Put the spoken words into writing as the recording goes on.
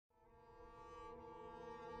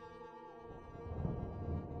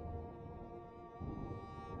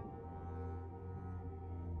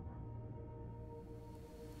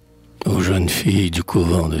jeunes filles du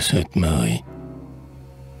couvent de Sainte-Marie.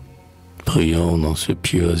 Prions dans ce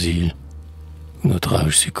pieux asile où notre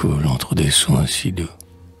âge s'écoule entre des soins si doux.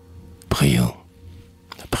 Prions,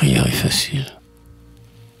 la prière est facile.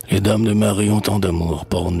 Les dames de Marie ont tant d'amour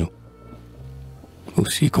pour nous.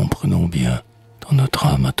 Aussi comprenons bien, dans notre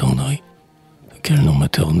âme attendrie, de quel nom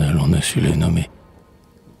maternel on a su les nommer.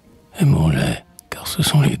 Aimons-les, car ce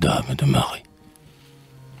sont les dames de Marie.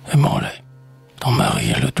 Aimons-les, dans Marie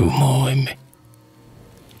est le doux mot aimé.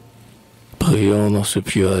 Prions dans ce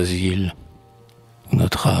pieux asile, où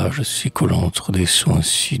notre âge s'écoule entre des soins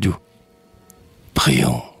si doux.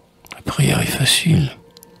 Prions, la prière est facile.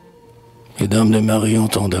 Les dames de Marie ont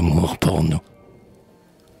tant d'amour pour nous.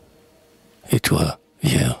 Et toi,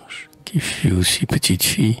 Vierge, qui fus aussi petite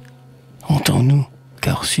fille, entends-nous,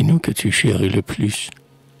 car c'est nous que tu chéris le plus.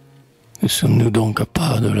 Ne sommes-nous donc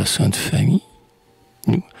pas de la Sainte Famille,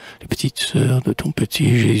 nous, les petites sœurs de ton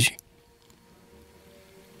petit Jésus?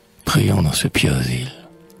 Prions dans ce pieux asile,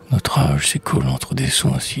 notre âge s'écoule entre des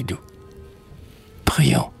soins si doux.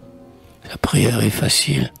 Prions, la prière est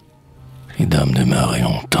facile, les dames de Marie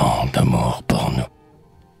ont tant d'amour pour nous.